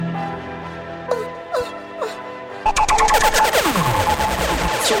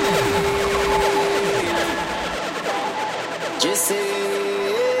Jesse.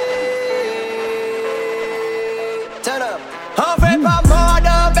 Turn up. On fait pas mort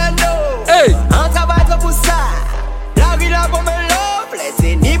de bendo. Hey. On travaille pour ça. La vie là pour me love.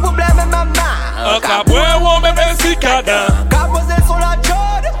 Laissez ni problème maman. Un caboué ou même un cicada. Caposé sur la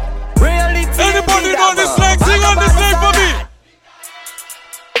chaude. Reality. Anybody know this leg? Sing on this leg for me.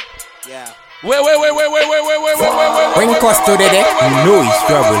 Yeah. Wait. Bring Costo today, you know he's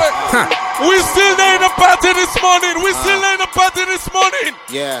trouble. Huh. We still there in the party this morning.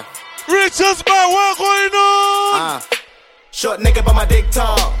 Yeah. Richest man, what going on? Short nigga, but my dick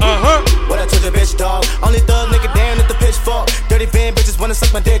tall. What I told your bitch, dog. Only thug nigga down at the pitchfork. Dirty van bitches wanna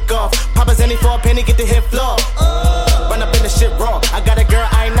suck my dick off. Papa's any for a penny, get the hit floor. Run up in the shit raw. I got a girl,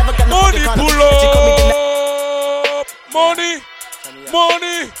 I ain't never got no Money fucking pull up. Money.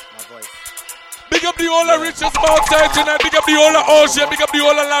 Big up the whole of Richest Mountain tonight. Big up the whole of Ocean. Big up the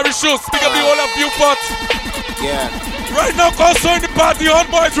whole of Larry Shoes. Big up the whole of Viewport. Yeah. Right now, Costo in the party. Hot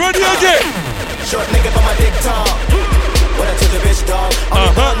boys ready again. Short nigga, but my dick tall. What I told your bitch, dog.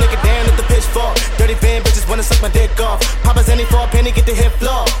 Only thug nigga down at the pitchfork. Dirty van bitches wanna suck my dick off. Papa's any for a penny, get the hit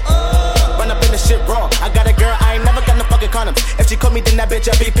floor. Run up in the shit raw. I got a girl, I ain't never got no fucking condoms. If she caught me, then that bitch,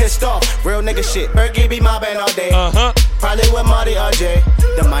 I be pissed off. Real nigga shit. Berkey be mobbing all day. Probably with Marty RJ.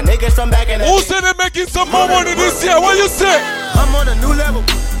 Then my niggas from back in the Who said they making some more money this year? What you say? I'm on a new level.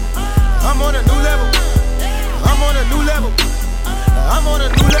 I'm on a new level. I'm on a new level. I'm on a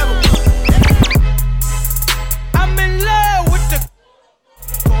new level. I'm in love with the.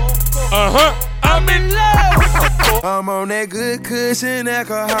 I'm in love with the. I'm on that good cushion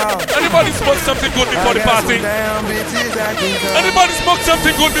alcohol. Anybody smoke something good before the party? Anybody smoke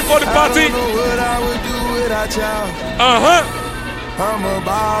something good before the party? I don't know what I would do without y'all. I'm a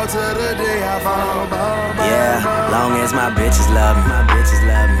ball to the day I fall. Yeah, long as my bitches love me. My bitches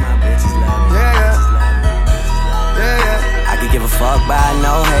love me. My bitches love me. Yeah. I could give a fuck by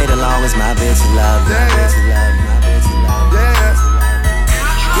no hate as long as my bitches love me. My bitches love me. My bitches love me.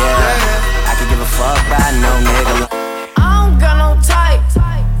 Yeah, I could give a fuck by no nigga. I don't got no type.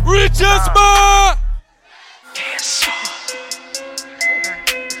 Richest man.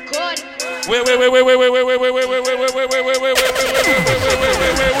 Wait.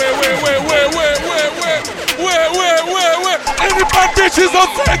 Any bad bitches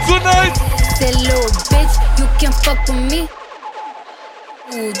outside tonight? That little bitch, you can fuck with me.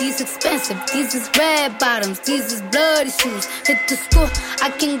 Ooh, these expensive, these is red bottoms, these is bloody shoes. Hit the school, I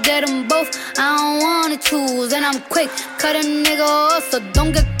can get them both, I don't wanna choose. And I'm quick, cut a nigga off, so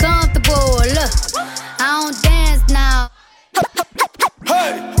don't get comfortable. Look, I don't dance now.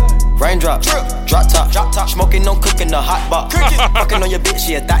 Hey! Raindrops, drop top, smoking, no cooking the hot box. Fucking on your bitch,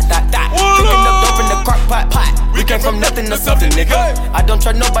 yeah, that. Cooking up dope in the crock pot. We came from nothing to something, nigga. I don't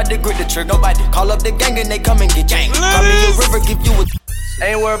try nobody, grip the trigger. Nobody call up the gang and they come and get gang. Call me a river, give you a.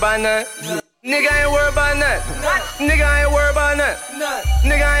 Ain't worried about nothing. Nigga ain't worried about nothing. Nigga ain't worried about nothing.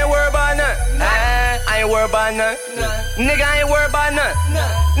 Nigga ain't worried about nothing. I ain't worried about nothing. Nigga ain't worried about nothing.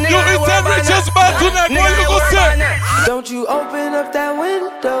 You is that richest man tonight, what you gonna say? Don't you open up that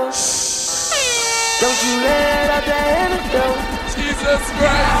window. Don't you let out that antidote. Jesus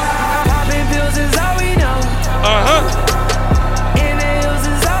Christ. Popping pills is all we know. In the hills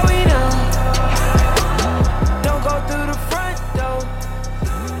is all we know. Don't go through the front door.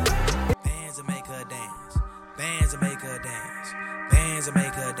 Bands that make her dance. Bands that make her dance. Bands that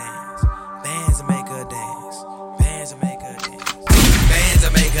make her dance. Bands that make her dance. Bands that make her dance. Bands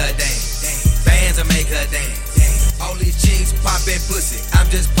that make her dance. Bands that make her dance. All these chicks popping pussy. I'm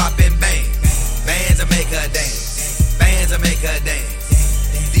just popping bang. Bands that make her dance. Bands that make her dance.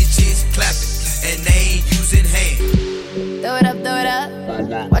 These chicks clapping and they ain't using hands. Throw it up.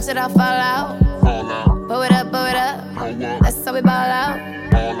 Watch it all fall out. Blow it up. That's how we ball out.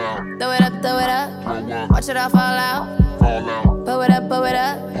 Throw it up. Watch it all fall out. Blow it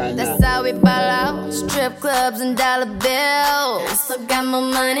up. That's how we ball out. Strip clubs and dollar bills. Still got more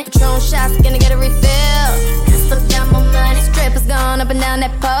money. Patron shots, gonna get a refill. Still got more money. Strippers going up and down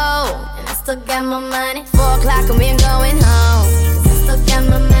that pole. Still got my money. 4 o'clock and we ain't going home. Cause I still got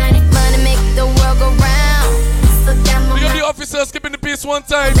my money. Money make the world go round. Still got my We got money. the officer skipping the piece one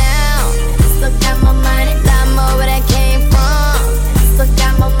time. Down. Still got my money. Lot more where that came from. Still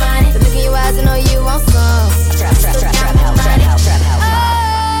got my money. The look in your eyes, I know you want some. Trap house.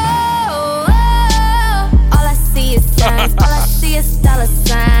 Oh, all I see is signs. All I see is dollar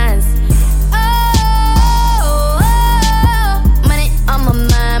signs. Money on my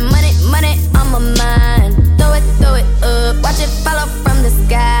mind. Money on my mind. Throw it up. Watch it fall up from the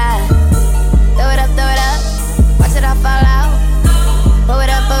sky. Throw it up. Watch it all fall out. Blow it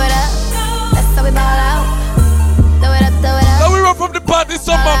up.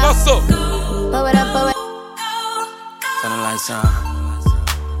 Don't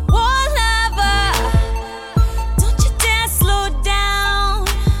you dare slow down.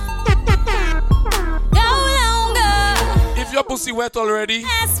 Go longer. If your pussy wet already,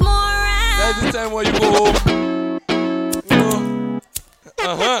 that's the time when you go home.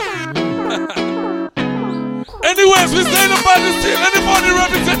 Anyways, we staying up on the team. Anybody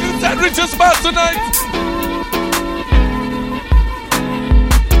representing St. Richard's Bar tonight?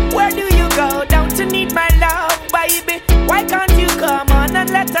 Where do you go? Don't you need my love, baby? Why can't you come on and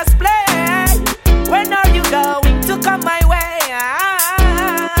let us play? When are you going to come my way?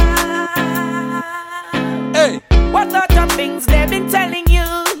 Hey, what sort of things they've been telling you?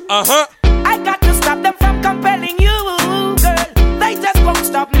 I got to stop them from compelling you, girl. They just won't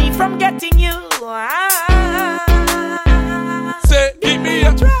stop me from getting you. Say, give me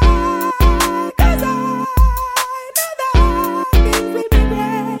a try, 'cause I know that it will be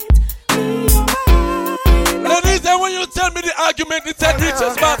great. Ladies, and when you tell me the argument in St.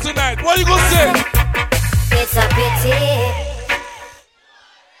 Richard's Bar tonight, what you gonna say? It's a pity.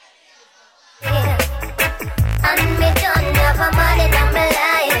 And me don't have a man in my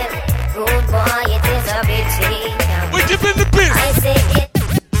life. Good boy, it is a pity. We keeping the peace. I say it.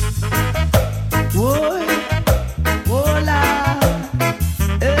 Whoa, whoa, la,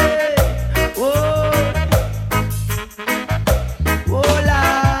 hey, whoa, whoa, la.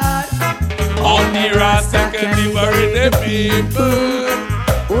 On the Rasta can deliver the people.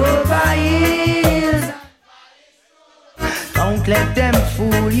 Over years, don't let them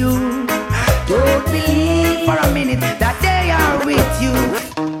fool you. Don't believe for a minute that they are with you.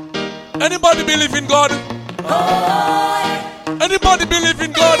 Anybody believe in God? Anybody believe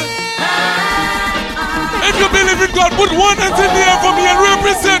in God? If you believe in God, put one hand in the air for me and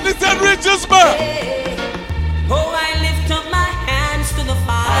represent the St. Richard's Bar. Oh, I lift up my hands to the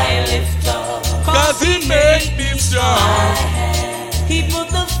fire. Cause He made me strong. He put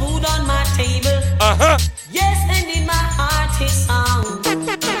the food on my table. Yes, and in my heart His song.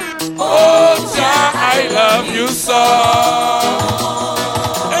 Oh, Jah, I love you so.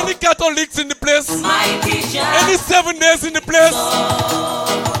 Any Catholics in the place? Any 7 days in the place?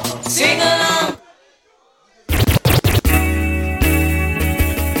 Sing along.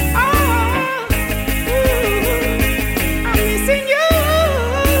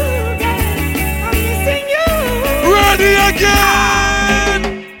 Ready again!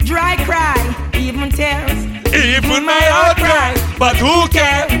 Dry cry, even tears. Even my heart cry, but who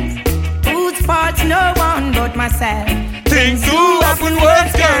cares? Whose fault's no one but myself. Things do happen,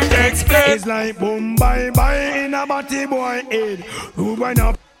 words can't explain. It's like boom, bye, bye in a body boy head. Who went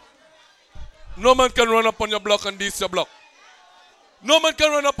up? No man can run up on your block and this your block. No man can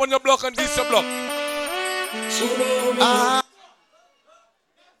run up on your block and this your block.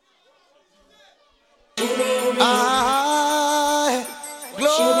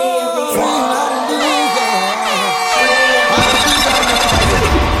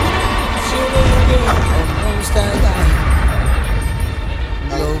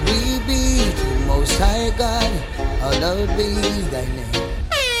 Glory be to Most High God, hallowed be Thy name.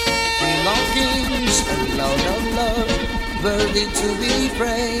 King of kings and Lord of lords, worthy to be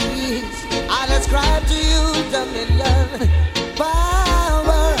praised. I'll ascribe to you dominion,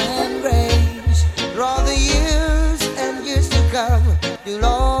 power and grace. For all the years and years to come, you'll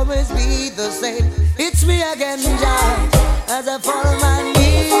always be the same. It's me again, Jah, as I fall on my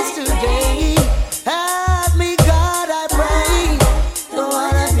knees today. Help me, God, I pray. No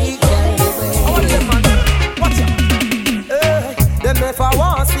one of me can obey. Them never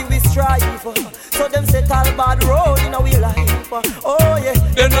want see we strive, so them set all bad road in our life. Oh yeah,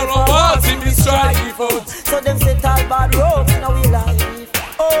 them never want see we strive, so them set all bad roads in our life.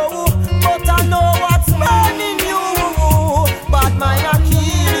 Oh, but I know what's burning you, but mine I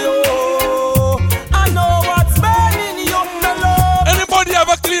kill you. I know what's burning you, no love. Anybody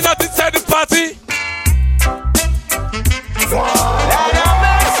ever clean out inside the party?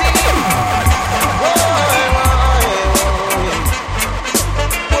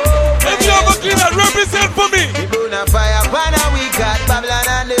 Represent for me. We gonna fire banner, we got Babylon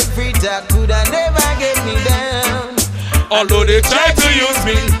and the free talk coulda never get me down. Although they try to use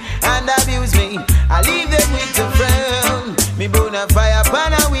me and abuse me, I leave them with the frown. Me gonna fire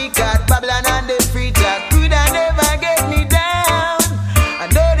banner, we got Babylon and the free talk coulda never get me down. I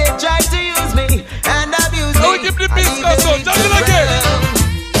know they try to use me and abuse me. Don't give the peace, so jungle again.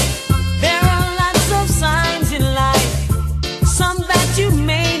 There are lots of signs in life, some that you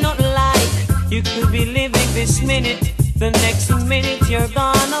may not like. You could be living this minute, the next minute you're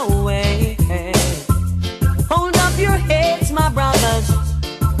gone away. Hold up your heads, my brothers.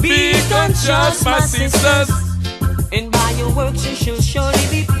 Be conscious, my sisters. And by your works you shall surely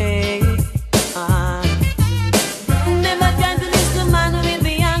be paid. Never try to miss the man with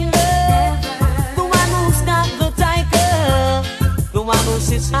the anger, the one who stopped the tiger, the one who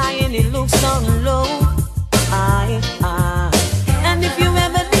sits high and he looks down low. And if you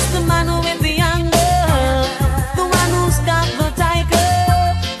ever miss the man with the anger, the one who stopped the tiger,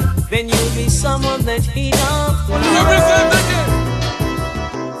 then you'll be someone that he don't want.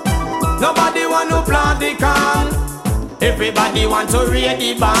 Nobody want to plant the can. Everybody want to read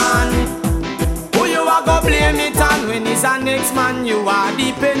the band. Who you are go blame it on? When it's a next man, you are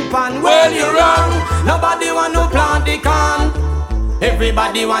the pen pan. Well, you're wrong. Nobody want to plant the can.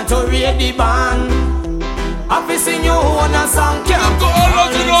 Everybody want to read the band. I've seen you on a song. Can't go all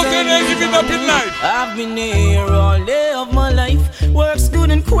out and out and giving up in life. I've been here all day of my life. Works good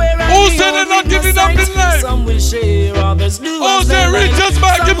and queer. Who said they're not giving up in life? Some will share, others do. Who said Richards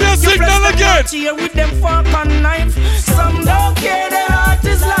back? Give me a signal again. Here with them fork and knife. Some don't care, their heart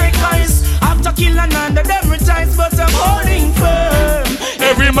is like ice. After killing under them retires, but I'm holding firm.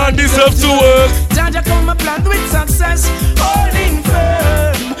 Every man deserves to work. Jaja come a plant with success, holding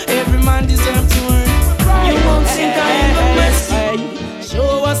firm. Every man deserves to work. You won't think I am the best.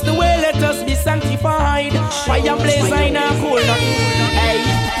 Show us the way, let us be sanctified. Fire blaze, I now cool hey,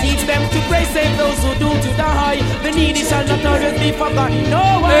 teach them to pray, save those who do to die. The needy shall not always be forgotten.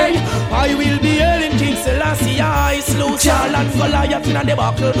 No way. I will be hailing King Selassie. I slew Charlotte Goliath in a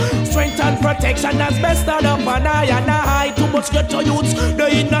debacle. Strength and protection as best out of an eye and I. Too much get to youths,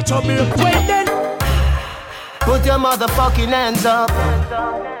 they in a trouble. Wait then. Put your motherfucking hands up.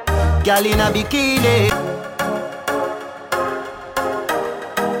 Girl in a bikini.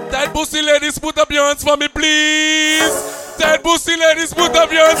 Tight pussy ladies, put up your hands for me, please. Tight pussy ladies, put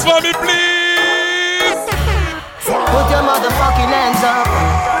up your hands for me, please. Put your motherfucking hands up.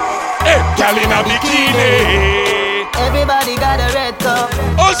 Hey, girl in a bikini. Everybody got a red cup.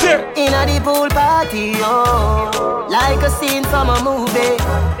 Oh shit. In a the pool party, oh. Like a scene from a movie.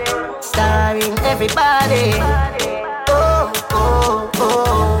 Starring everybody. Oh, oh,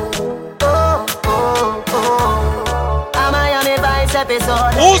 oh.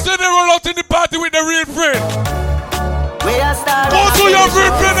 Episode. Who said they roll out in the party with the real friend? Go to your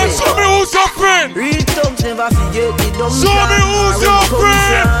real friend and show me who's your friend. Real thugs never forget the dumb. Show me who's your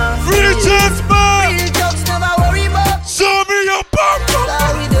friend. Real chance man. Real thugs never worry about. Show me your purpose.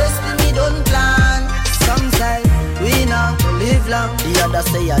 Sorry, destiny don't plan. Some say we not live long. The other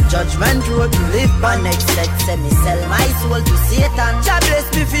say a judgment road to live. But next set say me sell my soul to Satan. God bless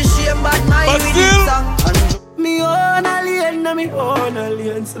me for shame, but my still song. Me own alien, na me own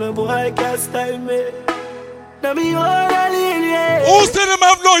alien. So no boy can't style me. Na me own alien, yeah. Who said them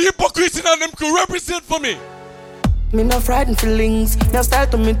have no hypocrisy and them could represent for me? Me no frightened feelings, me style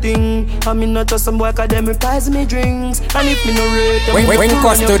to me thing. And me not just some boy cause them replies me drinks. And if me no rate them, when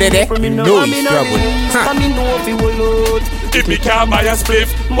Costo today, no is trouble. And me know if he will out. If me can't buy a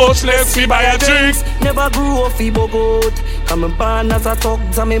spliff, much less we buy a drink. Never grew up, he bogot. I'm born as a thug,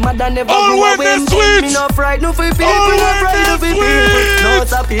 so me mother never always grew up. Sweet. Me no frightened for people, always no frightened for people. No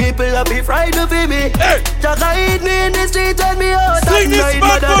some people that be frightened for me. Hey. Just hide me in the street and me out. Sing this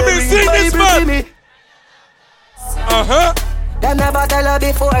man for me, sing this man. Them never tell her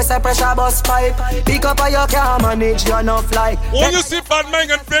before, say pressure bus pipe. Pick up on your car, manage your enough like. When you see bad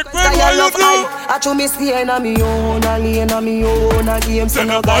man and fake friend, what you do? I chew me stay in me own, a lane on me own, a game. So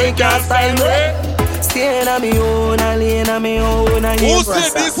no boy can't style me. Stay in me own, a lane on me own, a game. Who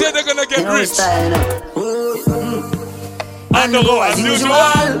said this year they're gonna get rich? And the go as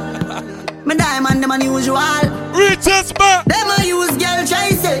usual. My diamond, them unusual. Richest man. Them a use girl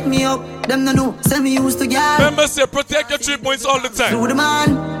try set me up. Them no know, say me used to girl. Remember say protect your 3 points all the time. Do the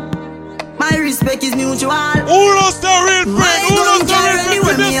man. My respect is mutual. Who lost the real friend? Who lost the real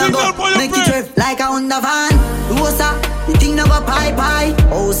friend? Give me a signal for your make it drift like a Honda van. Rosa, the thing never pie.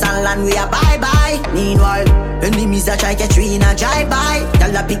 House and land we a bye. Meanwhile, enemies that try catch me in a drive-by.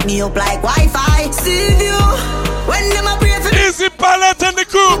 Y'all a pick me up like Wi-Fi. See you when them a pray for me. Easy Palette and the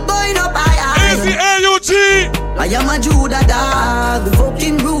crew. Going up high. Easy AUG. I am a Judah dog,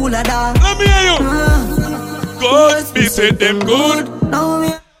 fucking ruler dog. Let me hear you. God be said them good.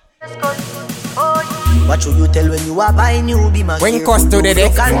 What should you tell when you are buying new be my when Costo today, no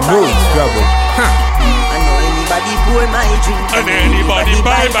is trouble. I know anybody pour my drink and anybody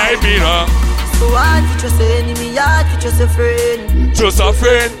buy my beer. So hard to just say enemy, hard to just a friend. Just a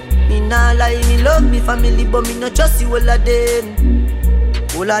friend. Me nah lie, me love me family, but me not trust you all of them.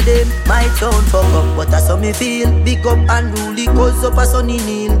 All of them might sound fuck up, but that's how me feel. Big up and rule, cause up a sunny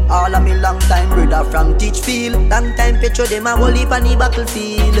kneel. All of me long time brother from Teachfield. Long time picture them a whole heap on the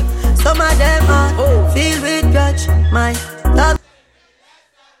battlefield. Some of them are filled with grudge. My love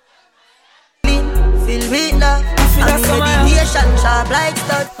clean, filled with love. And meditation sharp like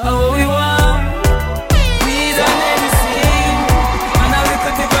stud. Oh, we want we don't anything. And I look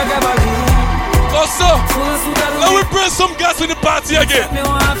at the bag of body. Costo, now we press some gas in the party again. Me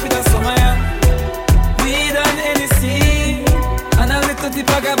want for the summer, yeah. We done anything. And I look at the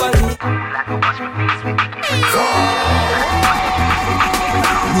bag of body.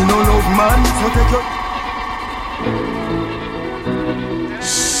 You know love man, so take your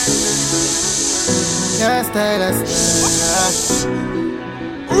can't style us.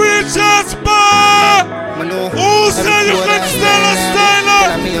 Richard Bar! Who said you can style a styler?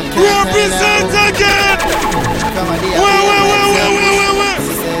 Represent again! Wait.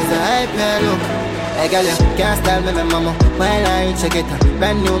 She says, I pay look. Hey girl, you can't style me, mama. While I reach, you get a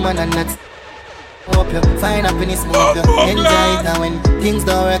brand new man and that's hope you find happiness, move you enjoy it. And when things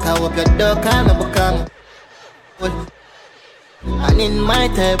don't work, I hope you don't call me, become and in my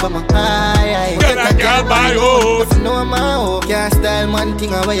type, I'm a high. Get a girl by you. If you know my hope, can't style man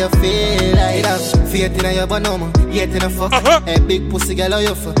thing how you feel. I have faith in your banana, yet in a fuck. A big pussy girl,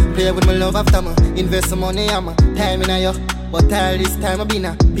 you for play with my love after me. Invest some money, I'm a time in a yo. But all this time I been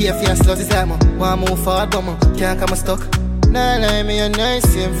a pay for your sluts, it's like me. Want move forward, but me can't come stuck. Nah, lie me a nice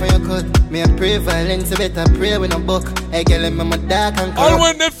same for your cut. Me a pray violence, you better pray with a buck. I get them my dark and all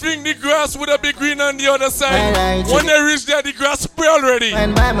when they fling the grass with a big green on the other side. When they reach there, the grass spray already.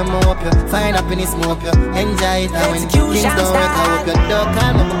 Find by me hope you, find happiness, hope you enjoy it. And when things don't work, I hope you don't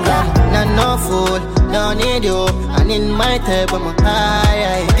call me become. Not no fool, don't need you. And in my type, I'm a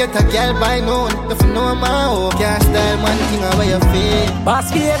high. Get a girl by noon, if you know my hope. Can't style one thing how you feel.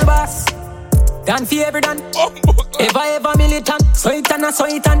 Boss for every boss, done for every done. Ever militant, so it and a so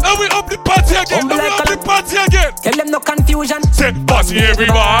it and. And we up the party again, Tell them no confusion. Say, bossy every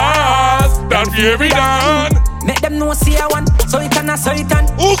boss, done for every done. Make them know see I want, so it and a so it and.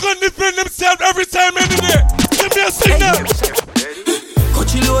 Who can defend themselves every time anyway? Give me a signal.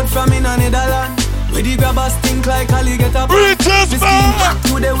 Coachy load from in Netherlands. Where the grabbers think like Ali get up. Richard Bar!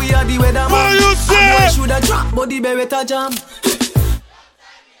 Today we are the weatherman. What you say? I should have dropped, but the beretta jam.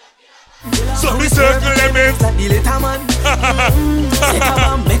 So we circle them in.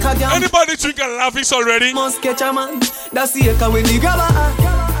 Anybody drink a lavish already? Must catch a man. That's the echo when the grabber.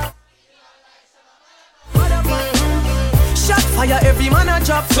 Shot fire, every man a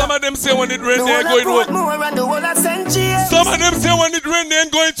drop. Some of them say when it rain they ain't going to work. Some of them say when it rain they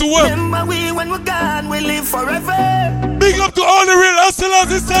ain't going to work. Remember we when we're gone we live forever. Big up to all the real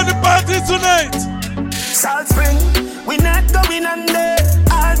hustlers inside the party tonight. Salt Spring, we not going under.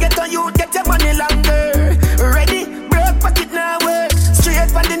 I'll get on you, get your money longer. Ready, broke pocket now work. Straight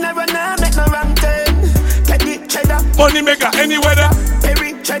from the narrow now, make no wrong turn. Get the cheddar, money maker any weather.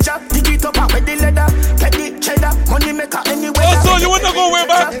 Perry treasure, dig it up with the leather. Get the cheddar, money maker any weather. Oh, so you wanna go way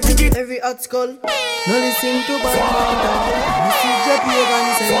back? Every hot skull, no listen to bad man. Message your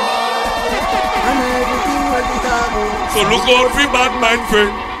pagans and everything will be taboo. So look out for bad mind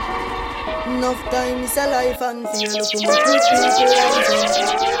friend. Enough time is a life and fear. Look to my two people and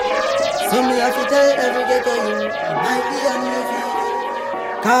so me have to tell every ghetto you might be on your feet.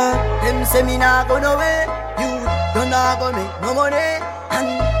 Cause them say me nah go nowhere. You don't nah go make no money. And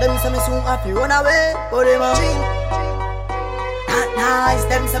them say me soon have to run away. But them a cheat. That nice,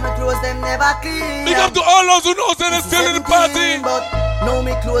 them say me close them never clean. Big up to all those who know they're still in the party. But now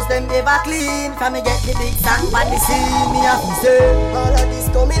me close them never clean. From me get the big song on the scene. Me have to say all of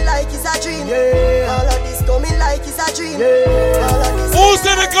this coming like it's a dream. Yeah. All of this coming like it's a dream. Yeah. All of this. Who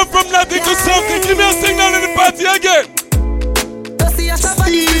said they come from nothing to something? Give me a signal in the party again.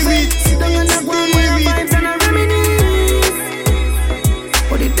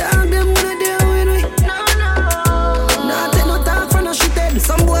 Put it down, them wanna deal with me. No. Nah, take no talk for no shit.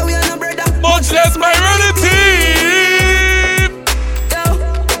 Some boy we are no brother. Much less my relative. Yo,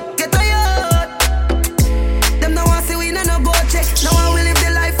 get tired. Them no want see we no go check. Now I will live the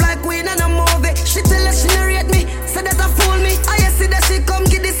life like we no movie. She tell us she no rate me, so that a fool me. I see that she come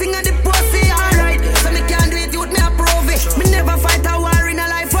get this thing at the pussy. Alright, so me can't do it, youth me approve it. Me never fight a war in a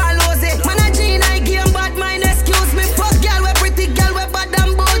life I lose it. Man a Gene I game bad mind excuse me. Fuck girl we pretty girl we bad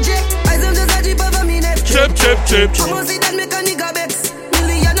and bougie. I some just a jeep over me neck. Chip. I'ma see that make a nigga vex.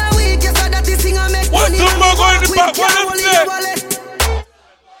 Million a week, yes, so that this thing I make money. What's the go in the back? What them say?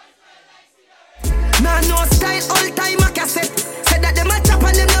 Nah, no style, all time a cassette. Said that them a chop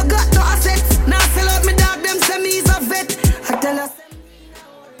and them no got no assets. Now sell out me dog, them say me is a vet. I tell us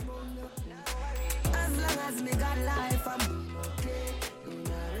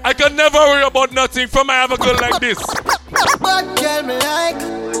I can never worry about nothing from I have a girl like this. But girl me like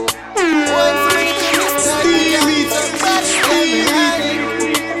one for me to miss Stevie. But girl me like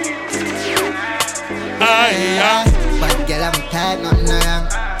but girl I'm tight, nothing wrong.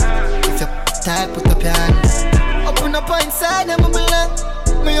 If you're tight, put up your hand. Open up inside, I'm a belong.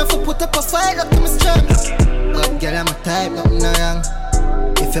 Me have to put up a fight up to me strong. But girl I'm tight, nothing wrong.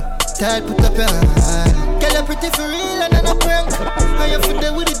 If you're tight, put up your hand. Girl you're pretty for real and I'm a prank. I am for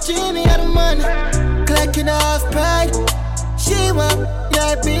there with the Jimmy and the man. Clocking off pride. She want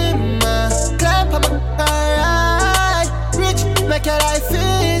yeah be my climb on my ride. Rich, make your life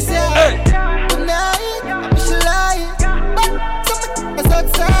easy. Tonight, I'm just lying. But something's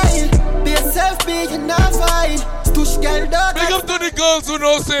outside. Be yourself, be enough fight. Stush girl dog. Big up to the girls who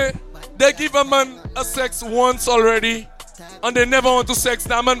know say they give a man a sex once already and they never want to sex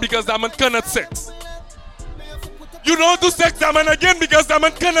that man because that man cannot sex. You don't want to sex that man again because that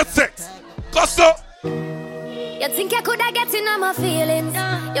man cannot sex. Costo. You think you coulda get in on my feelings?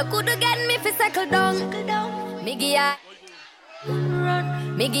 You coulda get me fi settle down. Miggy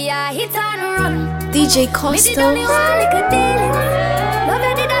hit and run. DJ Costo. Me did only one little dealing. Love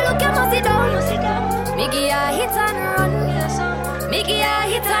you did I look you must sit down. Miggy hit and run. Miggy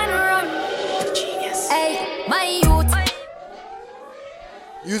hit and run. Genius. Hey, my youth.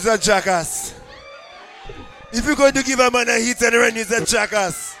 You's a jackass. If you're going to give a man a hit and run, you's a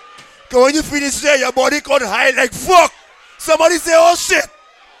jackass. Cause when you finish there, your body got high like fuck. Somebody say, oh shit.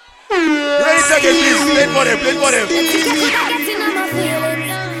 Ready second, please. Play for them, play for them. You think you coulda get in on my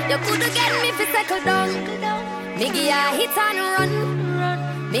feelings? You coulda get me fi settle down. Miggy hit and run.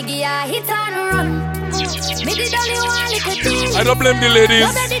 Miggy hit and run. Me did only one little thing. I don't blame the ladies.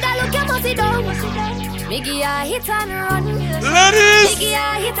 Love did I look you must sit down. Miggy hit and run. Ladies. Miggy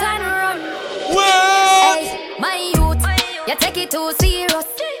hit and run. What? Hey, my youth, you take it too serious.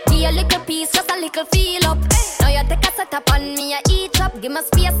 Give a little piece, just a little feel up. Now you take a set up on me, you eat up. Give me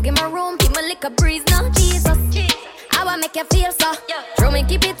space, give me room, give me little breeze now, Jesus. I wanna make you feel so. Throw me,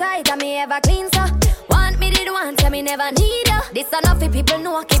 keep it tight, and me ever clean so. Want me did want, tell me never need you. This enough for people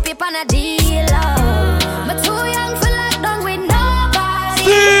know, keep it on a deal. I'm too young for lockdown with nobody.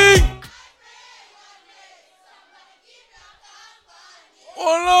 Sing!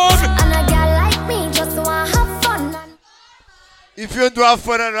 Oh Lord! And a girl like me just wanna have fun. If you want to have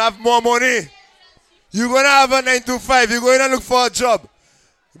fun and have more money, you're going to have a 9 to 5. You're going to look for a job.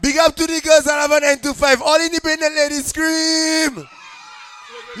 Big up to the girls that have a 9 to 5. All independent ladies scream.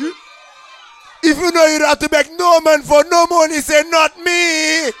 If you know you don't have to beg no man for no money, say not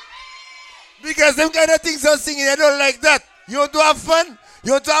me. Because them kind of things are singing, I don't like that. You want to have fun?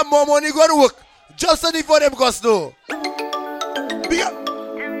 You want to have more money, go to work. Just study for them, Costo. Big up.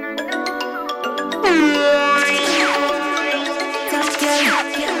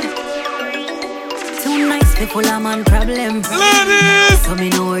 Too nice people, I'm on problem. Ladies! So me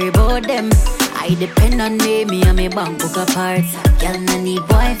no worry about them. I depend on me and me bank book apart. Girl, no need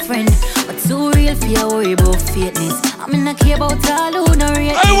boyfriend, but too real for you worry about fakeness. I'm in a care about all who no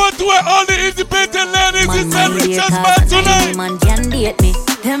rate me. I want to wear all the independent ladies inside Richard's Bar tonight. Man can date me.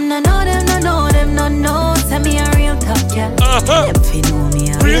 Them no know, them no know, them no know. Tell me a real top girl. Them fi know me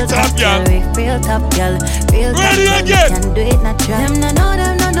a real top girl. Real top girl. Real top girl. Can do it natural. Them no know,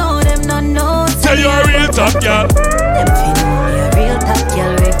 them no know, them no know. Tell you a real top girl. Them fi know me a real top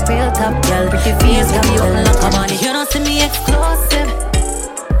girl. Real top girl. Pretty face got me unlock a money. You don't see me exclusive.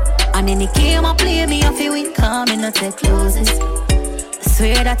 And in the game I play me off you win. Come in and take closes. I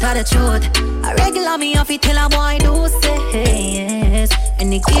swear that are the truth. I regular me off it till a boy do say yes. In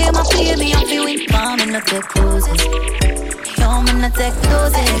the game I play me off you win. Come in and take closes. Come in and take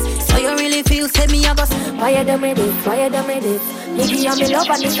closes. So you really feel say me a go. Why you done with this? Why you done with this? Nigga, I'm in love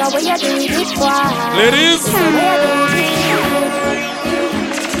and this is why you do this. Why? Ladies. Why you do this?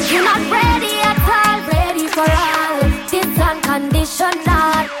 You're not ready at all. Ready for all. This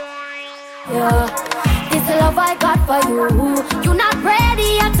unconditional. Yeah. This love I got for you. You're not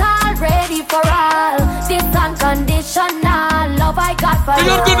ready at all. Ready for all. This unconditional love I got for you.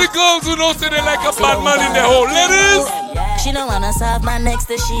 Big up to the girls who know say they like a bad man in the hole. Ladies. She don't wanna serve man next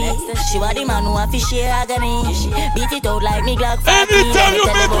to she. She want the man who a fish share agony. Beat it out like me Glock 40. Anytime you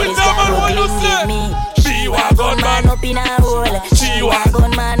meet with that man, what you say? She was gun man up in a hole. She was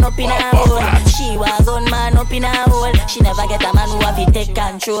gun man up in a hole. She was gun man up in a hole. She never get a man who a fi take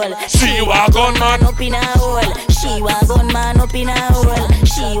control. She was gun man up in a hole. She was gun man up in a hole.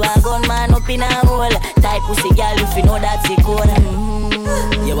 She was gun man up in a hole. Type pussy girl if you know that's the code.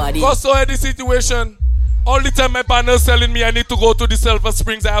 Your body. Costo had the situation. All the time my partner's telling me I need to go to the Silver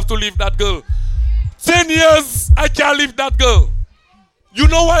Springs, I have to leave that girl. 10 years, I can't leave that girl. You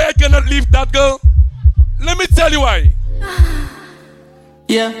know why I cannot leave that girl? Let me tell you why.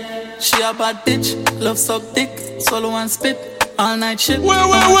 Yeah, she a bad bitch, love suck dick, swallow and spit, all night shit.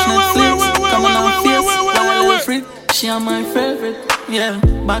 She a my favorite, yeah,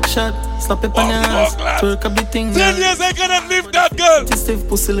 back shot, slap it on your ass, twerk a bit thing. 10 years I cannot leave that girl. She stiff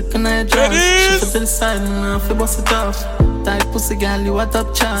pussy looking at your dress, she fit to the side and I feel bust it off. Tight pussy girl, you a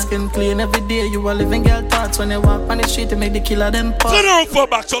top chance. Skin clean every day, you a living girl thoughts. When you walk on the street, you make the killer them pop. Turn on for a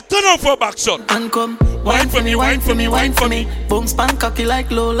back shot, turn on for a back shot. And come, wine for me, wine for me, wine for me. Boom span cocky like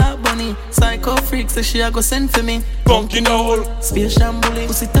Lola Bunny. Psycho freak, say she a go send for me. Punk in the hole. Space shambuli,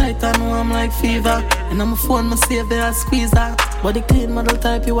 pussy tight and warm like fever. And I'm a phone, my save there, I squeeze her. Body clean, model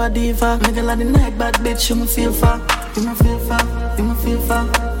type, you a diva. Nigga like the night, bad bitch, you me feel for. You me feel for, you me feel for.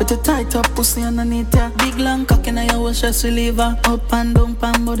 But you tight up pussy underneath ya. Big long cock in your wash stress reliever. Up and down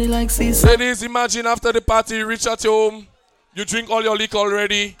pan body like Caesar. Ladies, imagine after the party you reach at your home, you drink all your liquor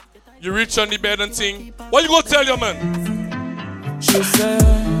already, you reach on the bed and sing. What you gonna tell your man? She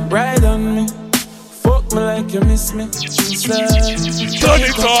said, ride on me. Fuck me like you miss me. She said, turn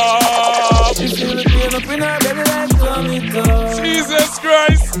it up. She feel the pain up in her belly like turn it up. Jesus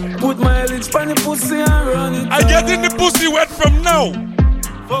Christ. Put my lips on the pussy and run it. I get in the pussy wet from now.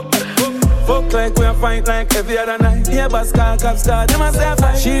 Fuck like we a fight like every other night. Yeah, boss car, cop star, them a say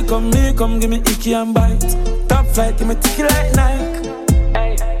fight. She come, me come, give me icky and bite. Top flight, give me ticky like Nike.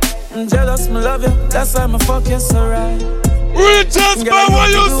 I'm jealous, me love you, that's why me fuck you so right. Richards, but what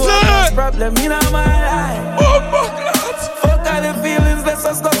you say? Problem in my life. Oh my God. Fuck all the feelings, let's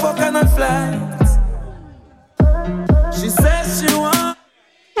just go fuck and not fly. She says she want.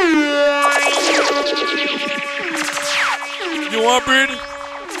 You want breed?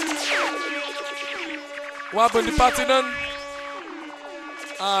 What happened the party then?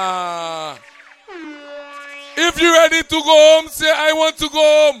 If you ready to go home, say I want to go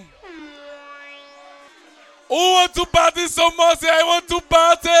home. Who want to party some more? Say I want to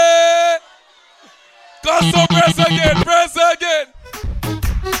party. Costo, press again, press again.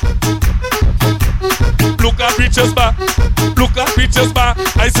 Look at Richard's bar. Look at Richard's bar.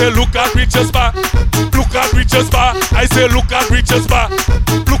 I say look at Richard's bar. Look at Richard's bar. I say look at Richard's bar.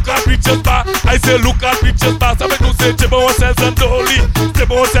 Look at Richard's bar. I say look at Richard's bar. Ça veut nous say Jebo Sells and Dolly.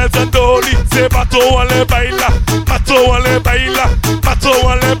 Jebo Sells and Dolly. Say bato wale baila. Bato wale baila. Bato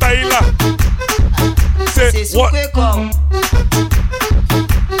wale baila. Say what?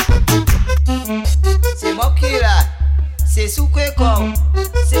 C'est moi qui là. C'est sous quoi corps.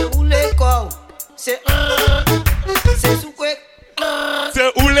 C'est où les corps. C'est sous quoi.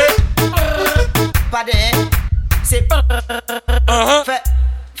 C'est où les. Pas de. C'est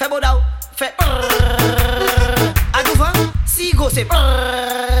Fais beau d'eau. Fais. À devant. Si go c'est.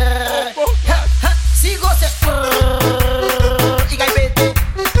 Si go c'est. Il gagne pété.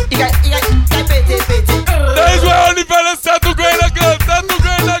 Il gagne pété. That is why only fellas start to grind a girl. Start to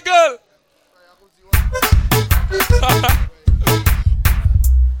grind a girl.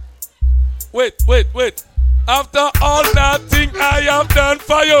 Wait. After all that thing I have done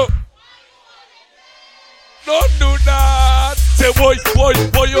for you, don't do that. Say boy,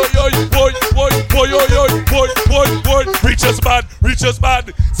 Richard's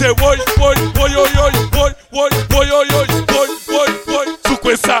bad. Say boy,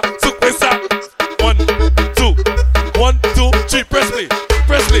 Sukwesa. 1, 2, 1, 2, 3, Presley.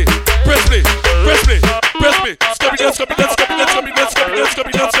 Scubby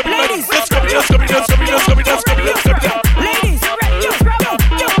dance.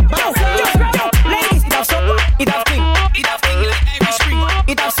 Ladies, it have sop, it have thing like Irish Spring.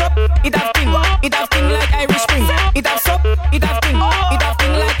 It have sop, it have thing like Irish Spring. It have sop, it have thing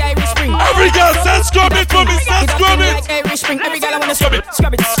like Irish Spring. Every girl says scrub it for me, says scrub it. Like Irish Spring, every girl I wanna scrub it,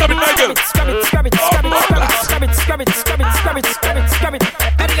 my girl. Scrub it.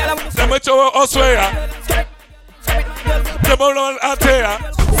 Every girl I wanna Let me show you Australia. Come on, I'll tell ya.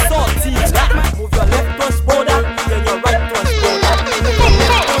 Salty, move your left touch border, then your right touch border.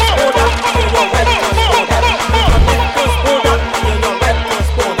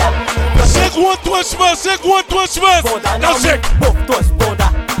 Shake one touch first. Now shake. Both touch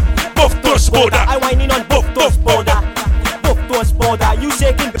border. I whining on both touch border. You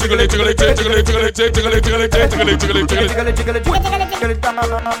shaking. Jiggle it.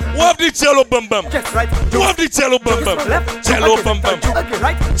 What the jello bum bum? What the jello bum bum? Jello bum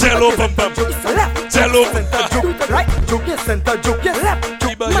bum. Right, juke, center, juke, left.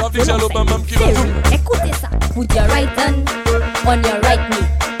 Kiba, you have the jello bum bum. Écoutez ça. Put your right hand on your right knee.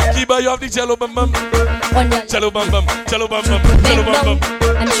 Kiba, you have the jello bum bum. On your jello bum bum. bend down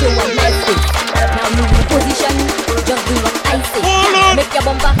and show one nice face. Now you in position, just do what I say. Hold on. Make your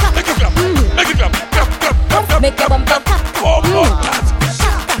bumper clap. Make it clap. Make it clap. Clap, clap, clap, clap. Make your bumper clap. Oh, God.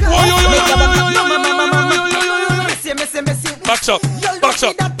 Back shot. Back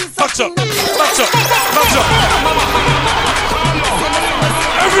shot. Back shot. Back shot. Back shot.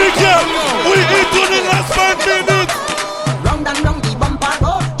 Every girl, we into the last 5 minutes. Round and round the bumper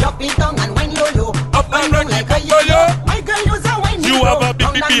go, drop it down and wind low. Up and round like a yo-yo. My girl use a wind. You have a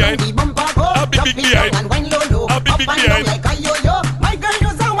big behind. A big behind. A big behind. Like a yo-yo. My girl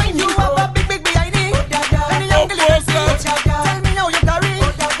use a wind. You have a big behind. Tell me now you carry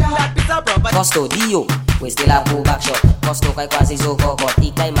that piece of property. Costo Dio, we still a pull back shot. Costo kai quasi so kokot.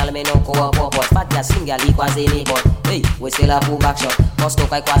 Ikai malme no ko popot. Fat ya singali quasi ni bot. Hey, we still a pull back shot. Costo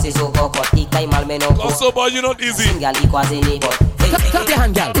kai quasi so kokot. Ikai malme no ko. Costo boy, you not easy. Singali quasi ni bot. Clap your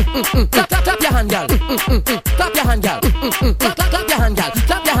hand, girl. Clap your hand, girl. Clap your hand, girl. Clap your hand, girl.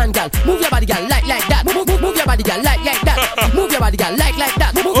 Clap your hand, girl. Move your body, girl, like that. Move your body, girl, like that. Move your body, girl, like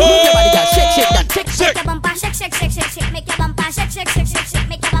that. Move your body, girl, shake that. Shake your bumper, shake. Make your bumper shake.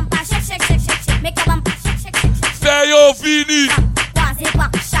 Make your bumper shake. Make your bumper shake. Fais yo fini. Quasi pas,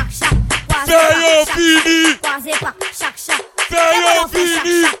 chac. Fais yo fini. Quasi pas, chac. Fais yo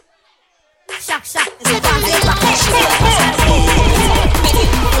fini. Chac. Sit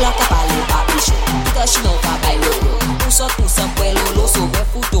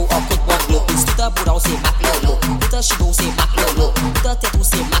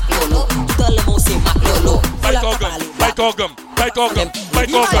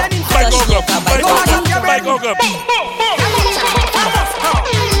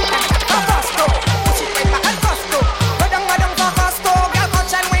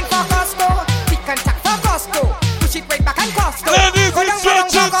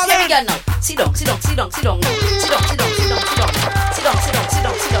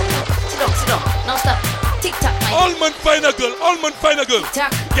down. Now stop. Tick tock, my All man find a girl.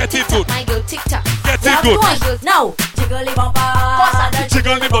 Get it good. my girl, tick tock. Get it good. Now, jiggle the bumper.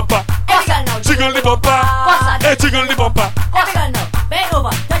 Jiggle the bumper. Every girl now, Jiggle the bumper. Hey, jiggle the bumper. every girl now. Bend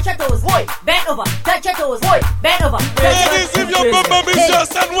over, touch your toes, boy. Bend over, touch your toes, boy. Bend over. Ladies, if your bum bum is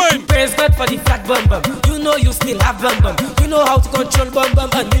just and wine. Praise God for the fat bum bum. You know you still have bum bum. You know how to control bum bum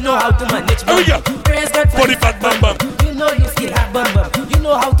and you know how to manage bum bum. Praise God for the fat bum bum. You know you still have bum bum. You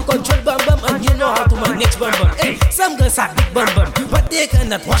know how to control bum bum and you know how to manage bum bum. Hey, some girls have big bum bum, but they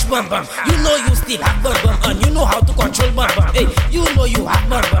cannot wash bum bum. You know you still have bum bum and you know how to control bum bum. Hey, you know you have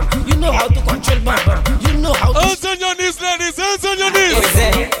bum bum. You know how to control bum bum. You know how to. Hands on your knees, ladies. Hands on your knees.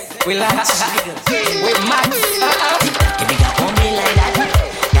 We like we max.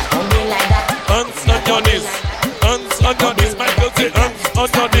 Hands on your knees. Hands on your knees. Michael say hands on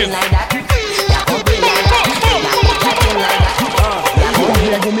your knees. We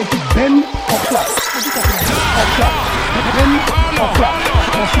are going to make it bend or clap. Bend or clap.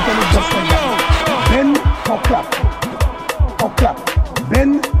 Or sit on it just like that. Bend or clap. Or clap.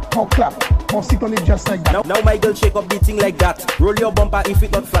 Bend or clap. Or sit on it just like that. Now my girl shake up the thing like that. Roll your bumper if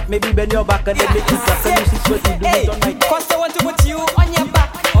it not flat. Maybe bend your back and then make it flat. Can you see what you do it on my Costa want to put you on your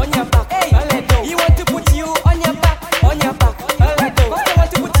back. On your back. Hey, he want to put you on your back. On your back. Costa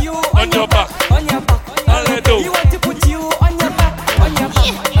want to put you on your back. On your back. He want to put you on your back. On your back.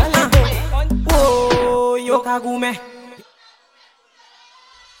 Oh, yo kagume.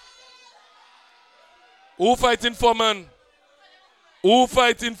 Who fighting for man? Who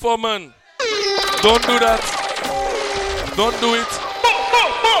fighting for man? Don't do that. Don't do it.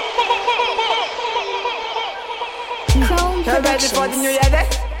 You're ready for the new year, there?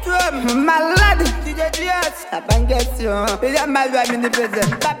 My lad, DJ GS, I can get you. Is that my rhyme in the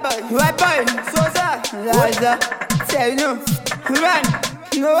present? Bad boy, white boy, Sosa, Liza, say no, run,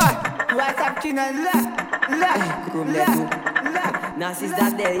 no what? What's up, Kina? Nancy's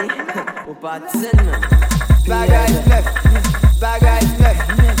that day. Opa, bag eyes left, bag eyes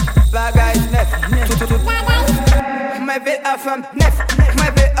left, bag eyes left. My bit are from Nef, my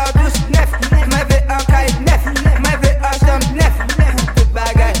bit are Bruce Nef, my bit are Kai Nef, my bit are some Nef,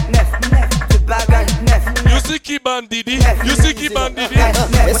 bag eyes Nef, bag eyes Nef. You see Kiban Didi? You see Kiban Didi?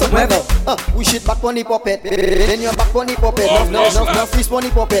 We shit back on the puppet. Then you're back on the puppet. Now freeze on the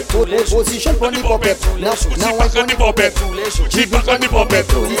puppet. Position on the puppet. Now wipe on the puppet. Keep back on the puppet.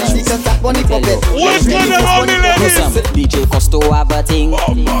 Back on the puppet. What's going on, ladies? DJ Costo have a thing.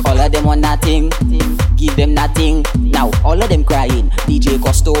 All of them want that thing. Give them that thing. Now all of them crying. DJ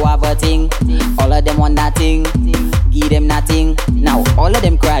Costo have a thing. All of them want that thing. Give them that thing. Now all of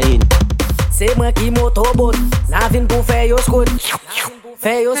them crying. C'est moi qui m'autobot, n'a vin pour faire yo scout.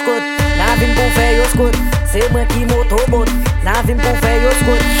 Faire yo scout, n'a vin pour faire yo scout. C'est moi qui m'autobot, n'a vin pour faire yo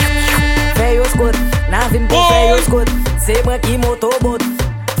scout. Faire yo scout.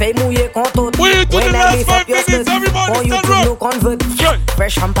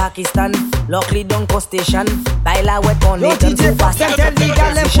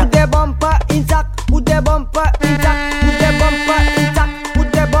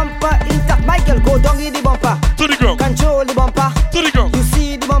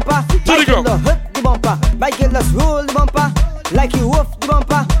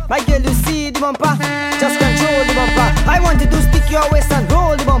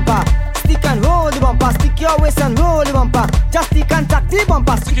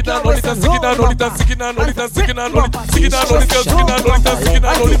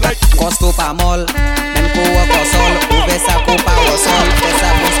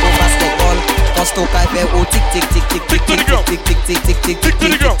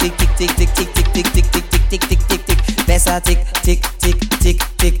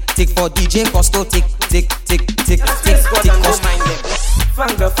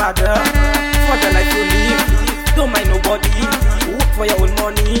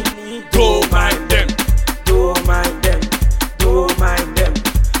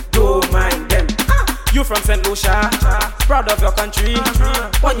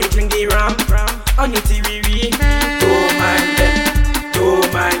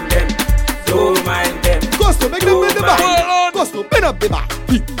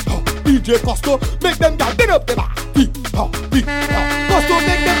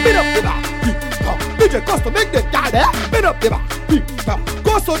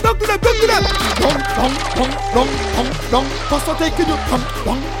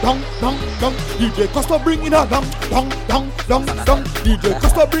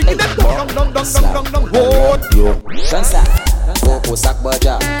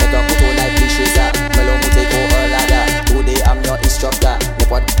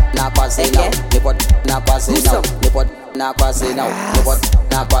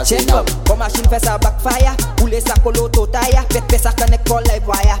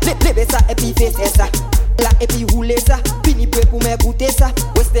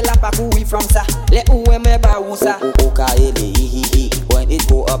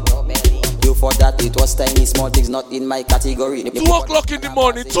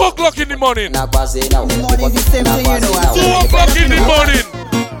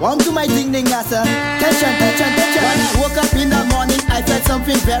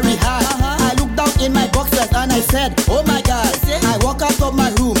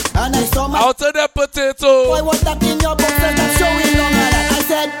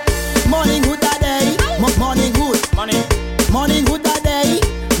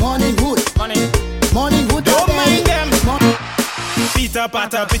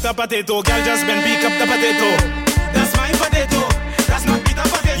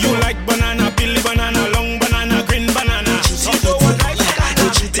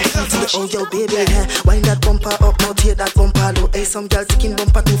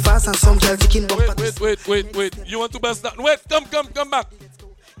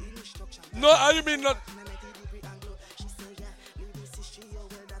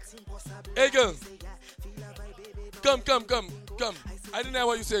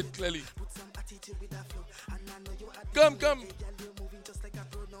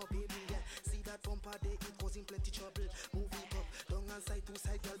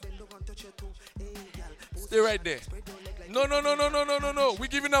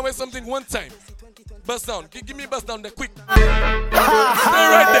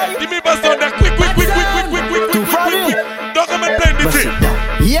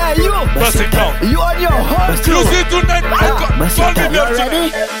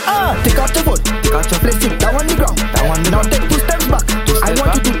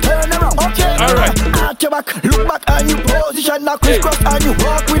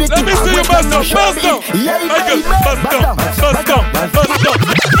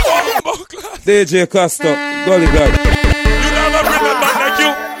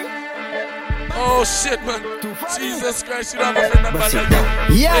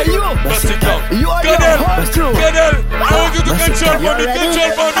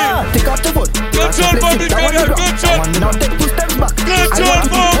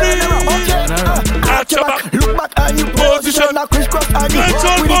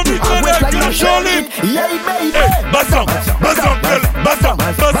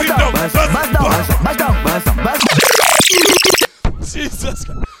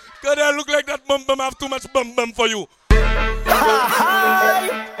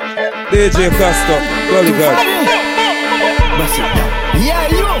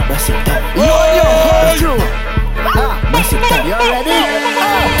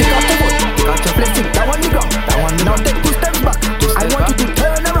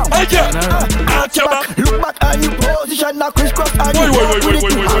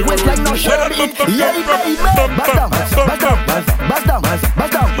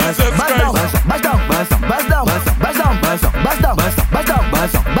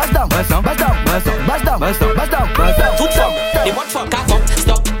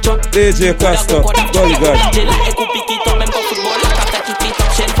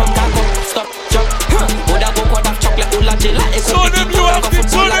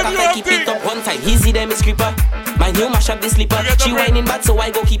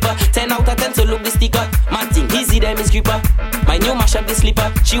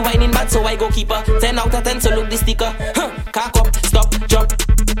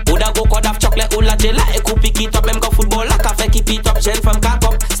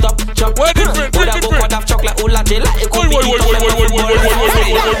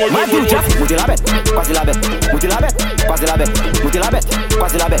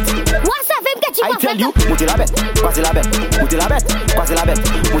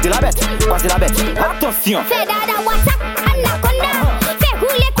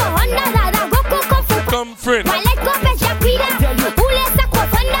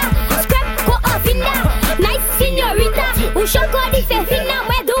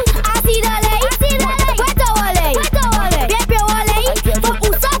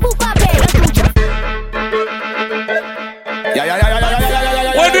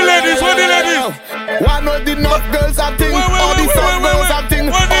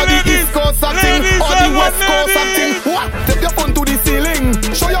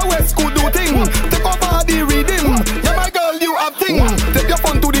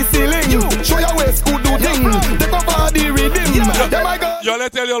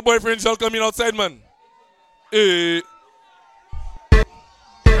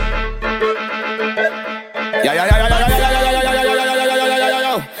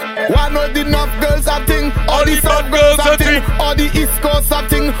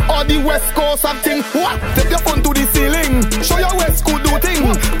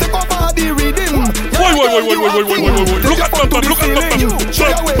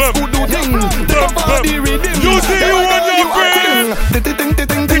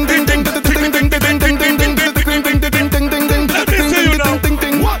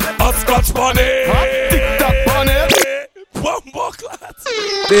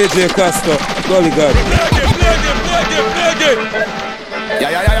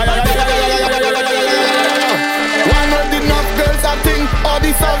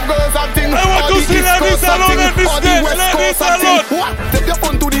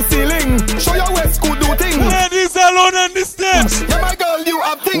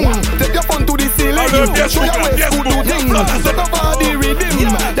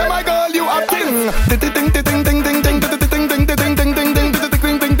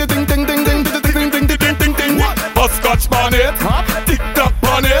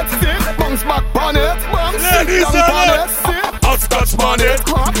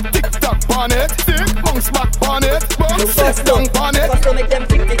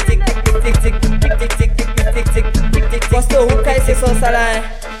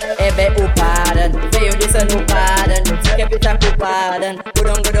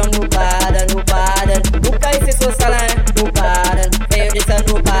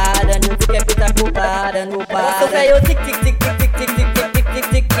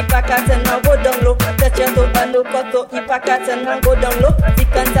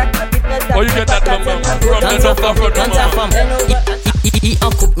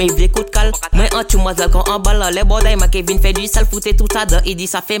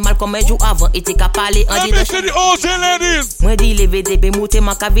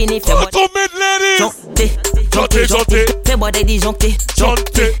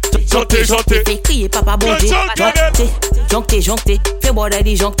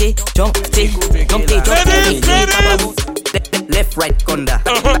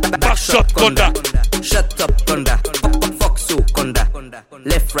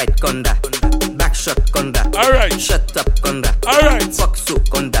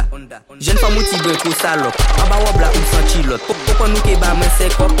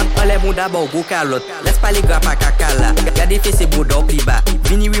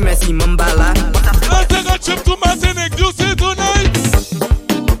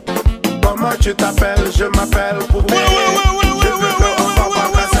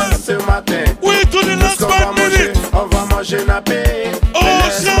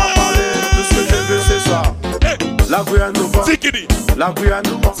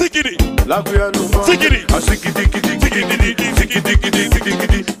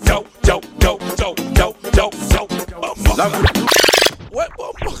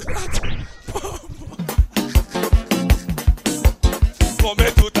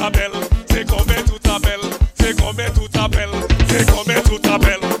 tu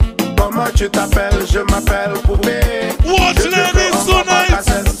t'appelles? Comment tu t'appelles? Je m'appelle Poupée. Watch ladies tonight.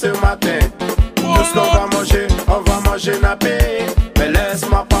 Ce matin. Tout ce qu'on va manger nappé. Mais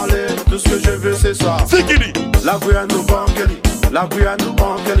laisse-moi parler, tout ce que je veux ce soir. C'est qui dit? La gueule à nous banqueli. La gueule à nous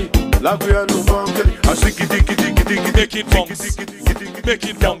banqueli. La gueule à nous banqueli. Ah, c'est qui dit, make it bounce. Make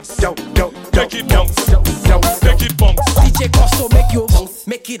it bounce. Make it bounce. Make it bounce. DJ Costo make you bounce.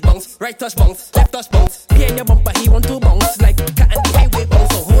 Make it bounce. Right touch bounce. Left touch bounce. Behind your bumper, he want to bounce. Like cat and the highway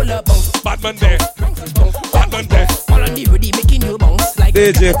bounce. So hold up bounce. Batman there. Batman there. All on the ready making you bounce. Like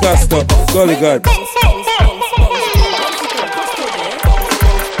DJ Costo, Golly God.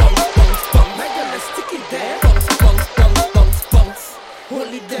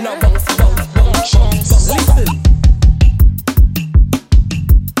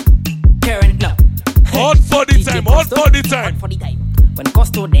 Hot for the time, hot for the time. When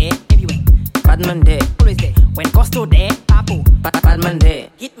Costo there, everywhere. Badman there, always there. When Costo there, Papo. Badman there.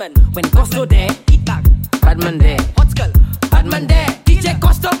 Hitman. When Costo there, hit back. Badman there. Hot skull. Badman there. DJ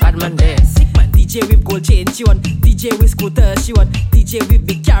Costo. Badman there. Sick man. DJ with gold chain, she want. DJ with scooter, she want. DJ with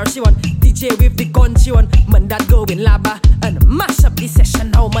big car, she want. DJ with the gun, she want. Man that go in lava and mash up the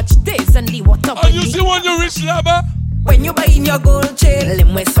session. How much days and the water? And you see when you reach lava? When you buy in your gold chain, let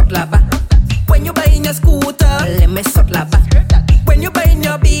me suck lava. When you buy in your scooter, let me suck lava. When you buy in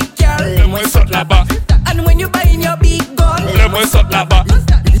your big car, let me suck lava. And when you buy in your big gun, let me suck lava.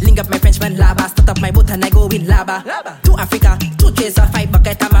 Link up my Frenchman lava, start up my boat and I go in lava. To Africa, 2 chaser, 5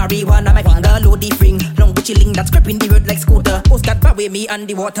 bucket of marijuana. My finger load the fring, long Gucci link that's scraping the road like scooter. Postcard back with me on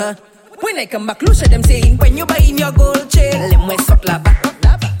the water. When I come back, look at them saying, when you buy in your gold chain, let me suck lava.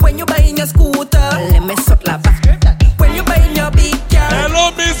 When you buy in your scooter, let me suck lava. When you buy in your big car.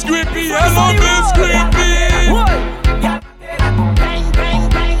 Hello, Miss Creepy. Hello, Miss Creepy.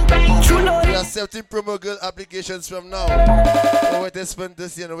 We are accepting promo girl applications from now. Oh, wait, let's spend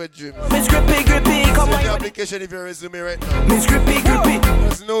this year with dreams. Miss Grippy, come on. Send your application if you resume right now. Miss Grippy.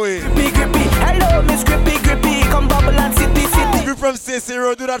 There's no way. Grippy. Hello, Miss Grippy. Come bubble and city. You from Stacey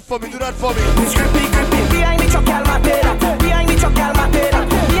Road, do that for me. Miss Grippy. Behind the truck, y'all matera. Behind the truck, y'all matera.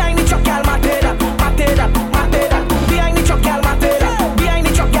 Behind the truck, y'all matera. Matera. Behind the truck, y'all matera. Behind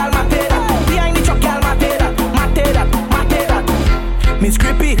the truck, y'all matera. Behind the truck, y'all matera. Matera. Miss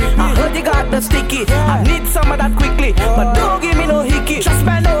Grippy, I heard you got the sticky. I need some of that quickly, but don't give me no hickey. Just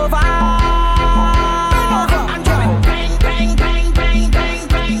bend over. And drop it. Bang.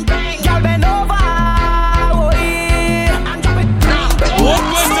 Y'all bend over. Oh yeah. And drop it. One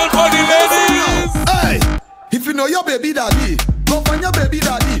question for the ladies. Hey, if you know your baby daddy, go find your baby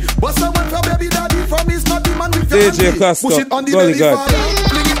daddy. What's the one for baby daddy? From his not the man with DJ Costo, push it on the Golly baby God. father.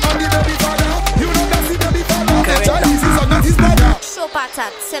 Fling it on the baby father. You know that's the baby father. Chinese is not his brother. Show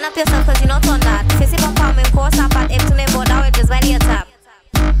patat, send up yourself cause you not on that. Fizzy papa, me course up at him to me board out just when you tap.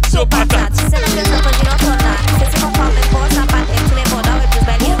 Show patat, send up yourself cause you not on that. Fizzy papa, me course up at him to me board out just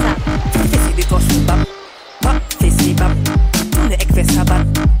when you tap. Fizzy the toss bap, bap, fizzy bap. Tourne ek fessa bat,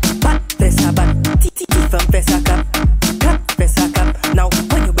 bat fessa bat. Titi femme fessa cap, cap fessa cap. Now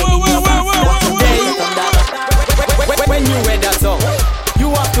when you bend your back, what's the day from that? When you wear that song,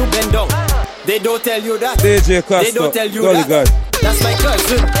 you have to bend down. They don't tell you that. DJ Costo, they don't tell you Golly that. God. That's my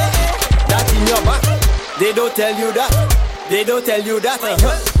cousin. That in your back. They don't tell you that. They don't tell you that.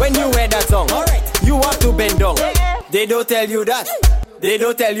 When you wear that song, you have to bend down. They don't tell you that. They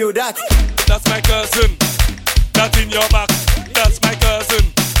don't tell you that. That's my cousin. That in your back. That's my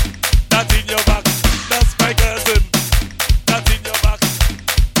cousin. That in your back. That's my cousin. That in your back.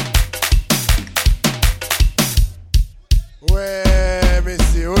 Where me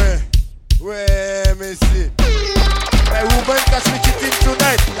see, where me see. My woman catch me cheating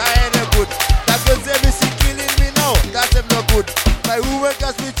tonight. That ain't no good. That girl say me see killing me now. That's no good. My woman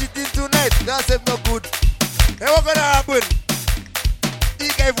catch me cheating tonight. That's no good. Hey, what gonna happen?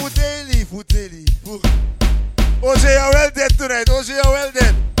 Ika futeli. Oje, you're well dead tonight. Oje, you're well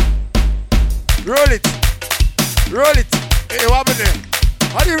dead. Roll it. Hey, what happened there?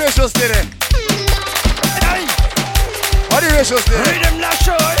 How the ratio stay there? How the ratio stay there? Rhythm la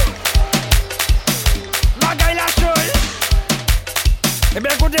show. Bagay la show. Eh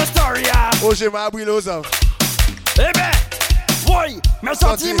bien, écoute l'histoire. Oje, ma abri l'osa. Eh bien, boy, me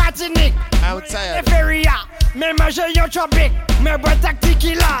sorti Martinique. I'm tired. Feria, me manger yon tropique. Me bois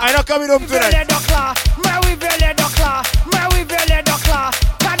tactique là. I not coming home tonight. Les docs là, me oui les docs là, me oui les docs là.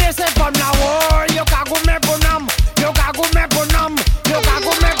 Kade se femme là, oh, yo ka go me bonhomme, yo ka go me bonhomme, yo ka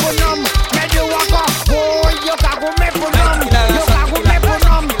go me bonhomme. Me de waka, oh, yo ka go me bonhomme, yo ka go me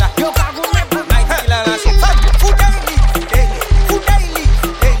bonhomme, yo ka go me bonhomme.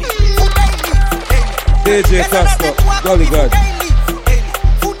 DJ Costo, Golly God.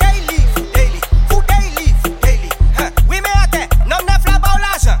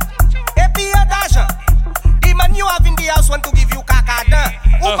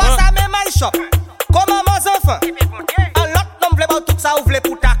 play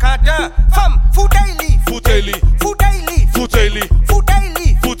putakada. Femme, Foudaili. Foudaili. Foudaili. Foudaili.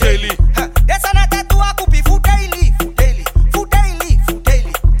 Foudaili. Foudaili. Desana tatu akupi Foudaili. Foudaili. Foudaili. Foudaili.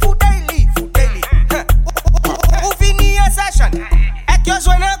 Foudaili. Foudaili. Ufini a session. Ek yo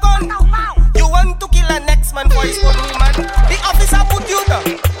join a gun. You want to kill a next man for his own woman. The officer put you down.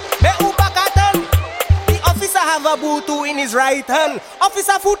 Me ubakatan. The officer have a butu in his right hand.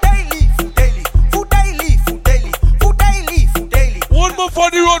 Officer Foudaili. Foudaili. Foudaili. Foudaili. Foudaili. Foudaili. One more for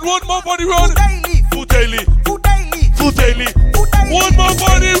the road. One more for the road. Foudaili. Foudaili. Foudaili. Foudaili. One more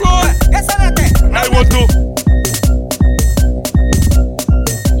for the road. Yes, I want to.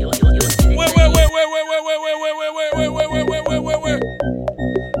 Wait.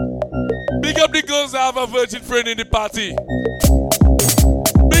 Big up the girls that have a virgin friend in the party.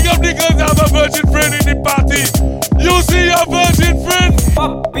 Big up the girls that have a virgin friend in the party. You see your virgin friend?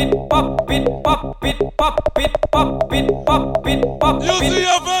 Pop it, pop it, pop it, pop it, pop it, pop it, pop it. You see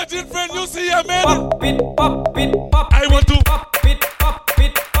your virgin friend? You see your man? Pop it, pop it, pop it. I want to. Pop it, pop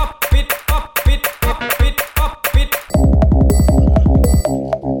it, pop it, pop it, pop it, pop it.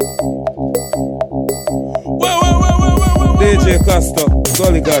 Wait. DJ Costo,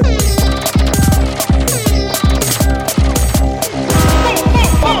 Golly God.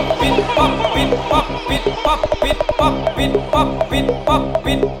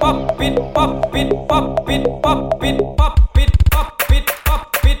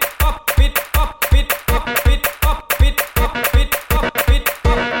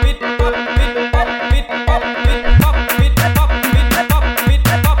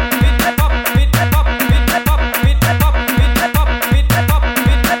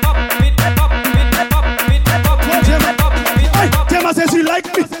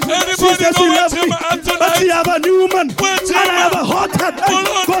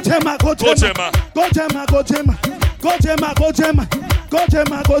 Go Gemma.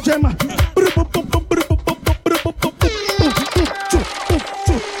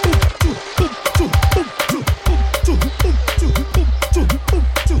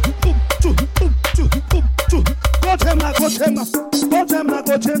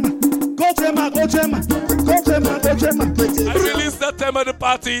 I released that time at the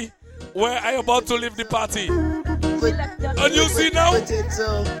party where I about to leave the party. And you see now? Out of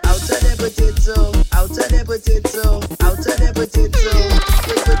the potato, out of the potato, out of the potato,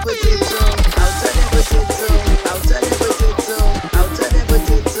 potato, out of the potato, out of the potato, out of the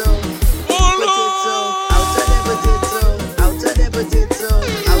potato, potato, out of the potato, out of the potato, out of the potato,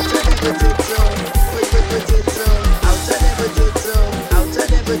 potato, out of the potato, out of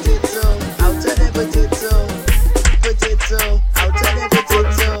the potato, out of the potato, potato, out of the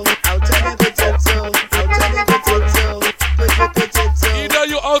potato, out of the potato, out of the potato. Either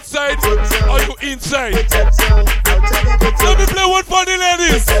you outside or you inside. Let me play one for the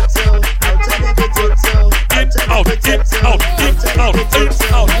ladies. In, out, in, out, in, out, in,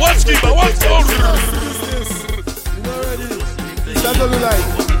 out. Watch keeper, watch out.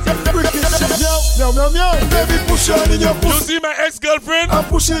 Baby, push on in your pussy. You see my ex-girlfriend? I'm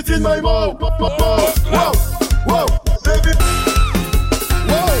pushing it in my mouth. Whoa, baby.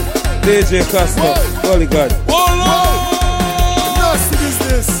 Whoa. DJ Costo, Golly God. Nasty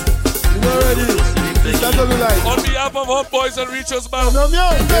business. You know ready? That's what we like. On behalf of our boys and reachers, man.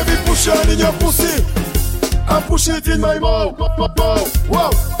 Baby, push on in your pussy. I'm pushing it in my mouth.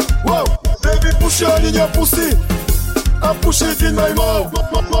 Whoa. Baby, push on in your pussy. I'm pushing it in my mouth.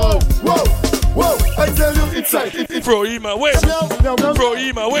 Whoa. I tell you, inside. Throw him away. Throw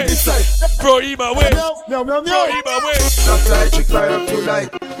him away. Throw him away. Throw him away. Not like chick right up to like.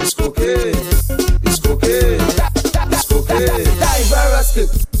 It's cocaine. It's cocaine. It's cocaine. Diver skip.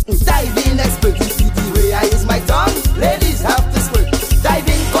 Diving expert. You see the way I use my tongue. Ladies have to split.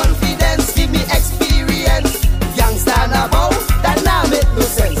 Diving confidence. Give me experience. Youngster about. That now make no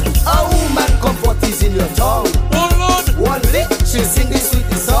sense. A woman comfort is in your tongue. One lick. She'll sing the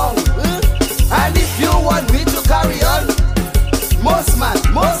sweetest song. And if you want me to carry on, most man,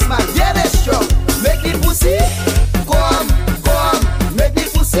 yeah, they're strong. Make the pussy come, make the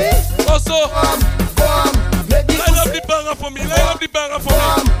pussy also come, make the pussy. Line up the banger for me,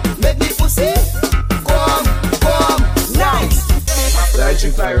 Make the pussy come, nice. Like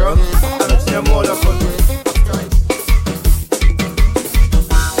chick fly rum, and it's your mother fun.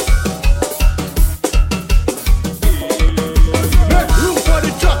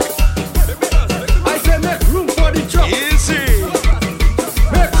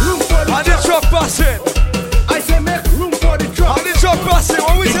 I say make room for the truck. And the truck passing,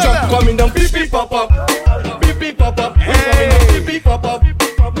 when we the say truck that coming down, beep beep pop up, beep beep pop up, hey. beep beep pop up, beep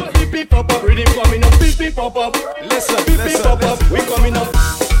beep pop up, rhythm coming down, beep beep pop up. Listen. We coming up.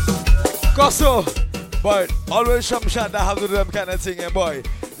 Costo, boy, always some shot that have to do them kind of thing, boy.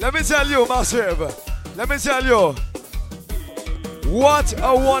 Let me tell you, massive. Let me tell you. What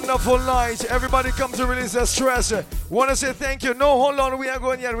a wonderful night. Everybody come to release their stress. Want to say thank you. No, hold on, we are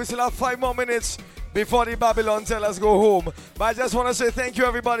going yet. We still have 5 more minutes before the Babylon tell us go home. But I just want to say thank you,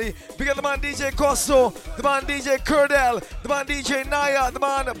 everybody. Big up the man DJ Costo, the man DJ Curdell, the man DJ Naya, the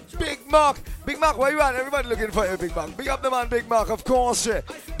man Big Mark. Big Mark, where you at? Everybody looking for you, Big Mark. Big up the man Big Mark, of course.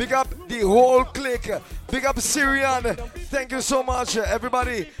 Big up the whole clique. Big up Syrian. Thank you so much,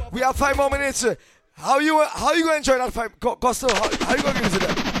 everybody. We have 5 more minutes. How you going to enjoy that 5? Costo, how you going to give it to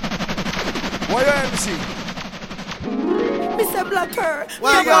them? Why you MC? Mr. Blacker,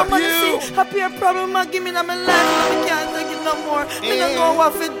 Big up you. Happy a problem I give me in my life, I can't take it no more. Me don't know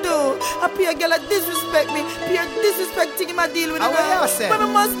what to do. Happy a girl disrespect me. Peer disrespecting my deal with the girl. But I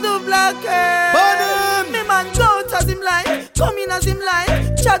must do Blacker. Me man go out as him like, come in as him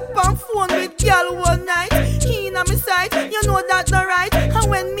like, chat on phone with girl all night. He in on my side, you know that not right. And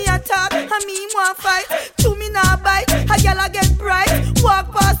when me attack, and me want fight, chew me not bite. A girl I get bright,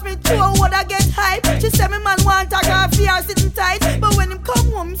 walk past me to a wood I get hype. She say me man want a coffee or sitting tight, but when him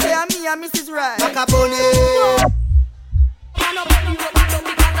come home say me and Mrs. Right.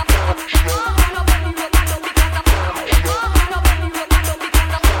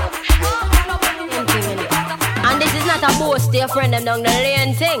 And this is not a boast to your friend them down the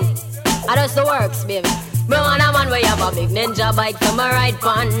lane thing. I just the works, baby. Me want a man where you have a big ninja bike for my ride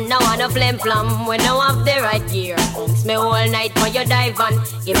pan. Now want a flame flam when I have the right gear. Bounce me all night when you dive on.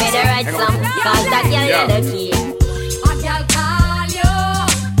 Give me the right slam, cause that girl is the key. A girl call you,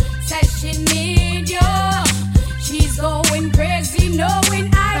 says she need you. She's going crazy knowing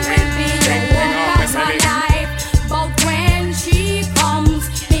I will be the one of her life. But when she comes,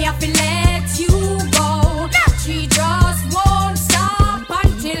 me have to let you go. She just won't stop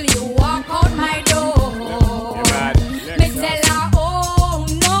until you walk out my door.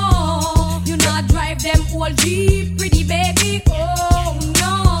 Jeep, pretty baby, oh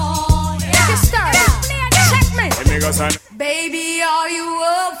no. Yeah. Get started. Check me. Baby, are you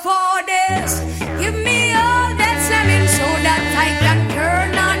up for this? Give me all that slamming so that I can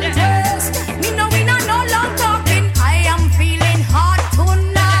turn and twist. Me know we not no long talking. I am feeling hot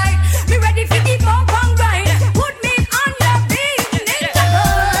tonight. Me ready for the bump and grind. Put me on your beat, ninja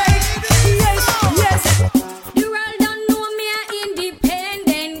boy. Yes, yes. You all don't know me an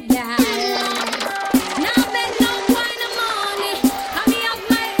independent guy.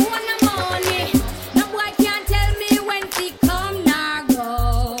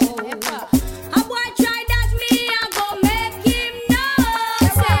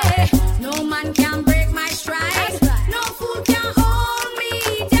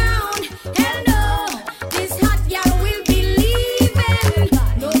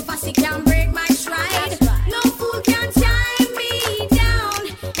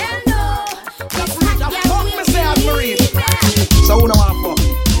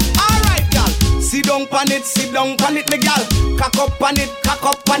 Sit down pan it, me gal. Cock up pan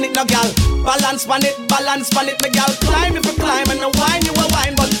it, no gal. Balance pan it, me gal. Climb if you climb and no wine, you a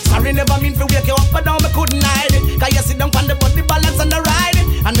wine. But sorry never mean to wake you up, but down me couldn't hide it. Cause you sit down pan the body balance and the ride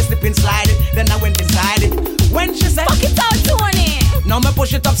it. And me slip and slide it, then I went inside it. When she said, fuck it out, Tony. Now me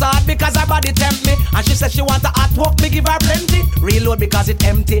push it up so hard because her body tempt me. And she said she want a hot walk, me give her plenty. Reload because it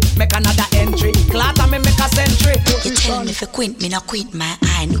empty, make another entry. Clatter me make a century. You tell me if you quint, me no quint my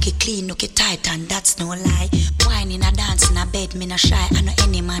eye. Look it clean, look it tight, and that's no lie. Wine in a dance in a bed, me no shy. I know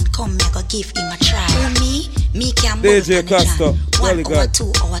any man come, me go give him a try. Me can DJ Costo, 1 hour,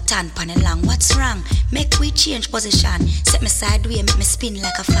 2 hour, 10 pan long. What's wrong? Make we change position. Set me sideways, make me spin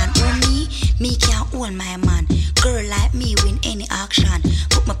like a fan. Me can't hold my man. Girl like me win any auction.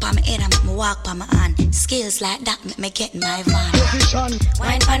 Put my palm my head and make me walk pa my hand. Skills like that make me get in my van.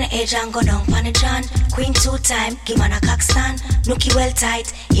 Wine pan the edge and go down pan the John. Queen 2 time, give man a cock stand. Nookie well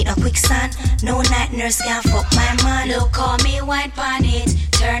tight, in a quicksand. No night nurse can fuck my man. Look call me wine pan it.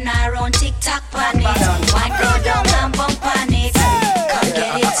 Turn around tick tock pan it. Wine go down and bump on it. Come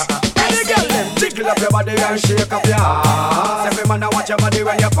get it. Jiggle up your body and shake up your ass. Every man I watch your body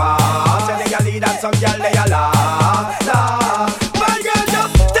when you pass. Tell you lead and some girl they a laugh. My girl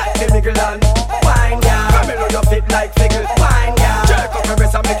just take the middle and wine down. Come in on your feet like figgle, wine down. Jerk up your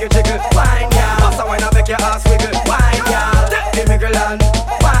wrist and make you jiggle, wine down. Pass a wine and make your ass wiggle, wine down. Take the middle and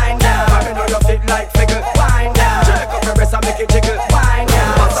wine down. Come in on your feet like figgle, wine down. Jerk up your wrist and make you jiggle, wine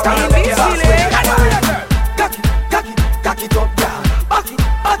down. Pass a wine and make your ass wiggle, wine down. Cock it up, girl.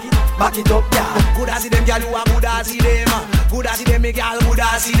 Back it up, girl. Good as them, girl, you are good as them. Good as them, girl, good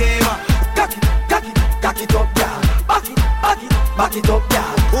as them. Cock it up, girl. back it up,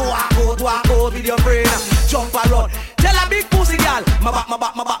 girl. Walk out with your friend. Jump around. Tell a big pussy girl,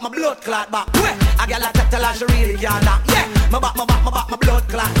 my blood clot back. Where? I got like tell her she really can't knock. Yeah, my blood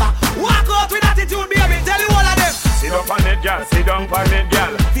clot back. Walk out with attitude, baby. Tell you all of them. Sit down on it, girl. Sit down on it,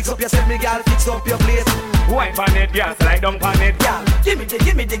 girl. Fix up yourself, me girl. Fix up your place. Wine on it, girl. Slide down on it, girl. Give me the.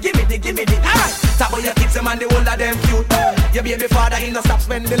 Alright, stop with your kids, them and the older them cute. Your baby father, he no stop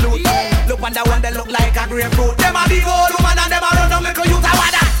spend the loot. Look on the one that look like a grapefruit. Them a big old woman and them a run down little youth.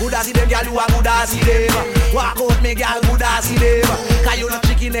 Good as see them, girl. You a good as see them. Walk out, me girl. Good as see them. Cause you not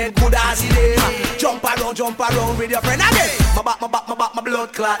chicken head. Good as see them. Jump around with your friend again. My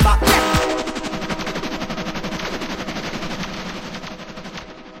blood clot back.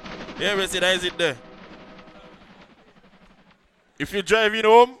 Yeah, we see that is it there. If you're driving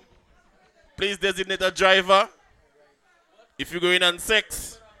home, please designate a driver. If you're going on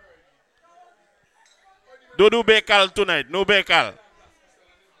sex, don't do Bekal tonight. No Bekal.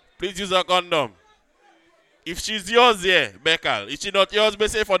 Please use a condom. If she's yours, yeah, Bekal. If she's not yours,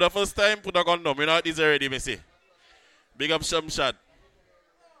 say for the first time, put a condom. You know what is already, say. Big up Shamshad.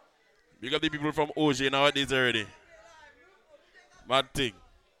 Big up the people from OJ nowadays already. Mad thing.